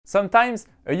Sometimes,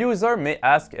 a user may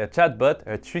ask a chatbot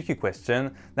a tricky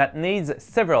question that needs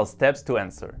several steps to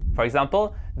answer. For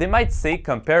example, they might say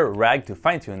compare RAG to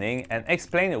fine-tuning and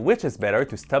explain which is better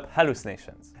to stop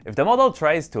hallucinations. If the model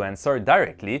tries to answer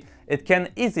directly, it can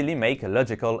easily make a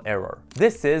logical error.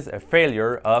 This is a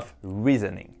failure of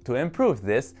reasoning. To improve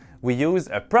this, we use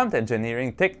a prompt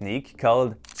engineering technique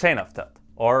called chain of thought,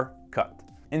 or COT.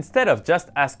 Instead of just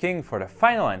asking for the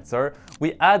final answer,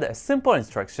 we add a simple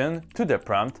instruction to the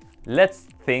prompt, let's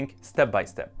think step by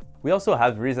step. We also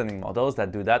have reasoning models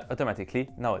that do that automatically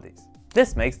nowadays.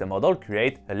 This makes the model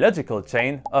create a logical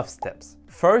chain of steps.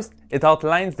 First, it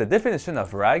outlines the definition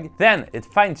of RAG, then it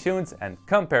fine-tunes and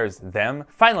compares them.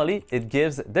 Finally, it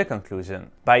gives the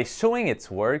conclusion. By showing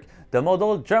its work, the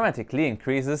model dramatically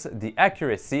increases the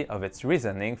accuracy of its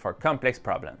reasoning for complex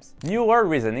problems. Newer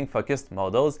reasoning-focused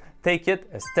models take it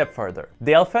a step further.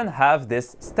 They often have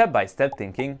this step-by-step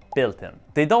thinking built in.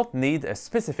 They don't need a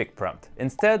specific prompt.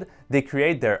 Instead, they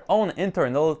create their own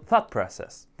internal thought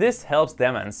process. This helps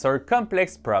them answer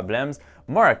complex problems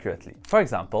more accurately. For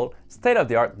example,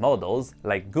 state-of-the-art models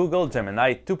like Google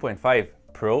Gemini 2.5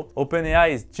 Pro,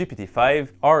 OpenAI's GPT-5,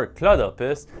 or Claude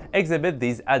Opus exhibit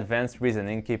these advanced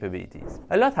reasoning capabilities.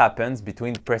 A lot happens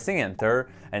between pressing enter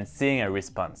and seeing a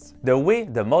response. The way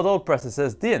the model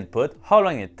processes the input, how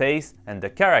long it takes, and the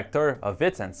character of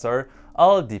its answer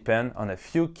all depend on a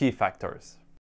few key factors.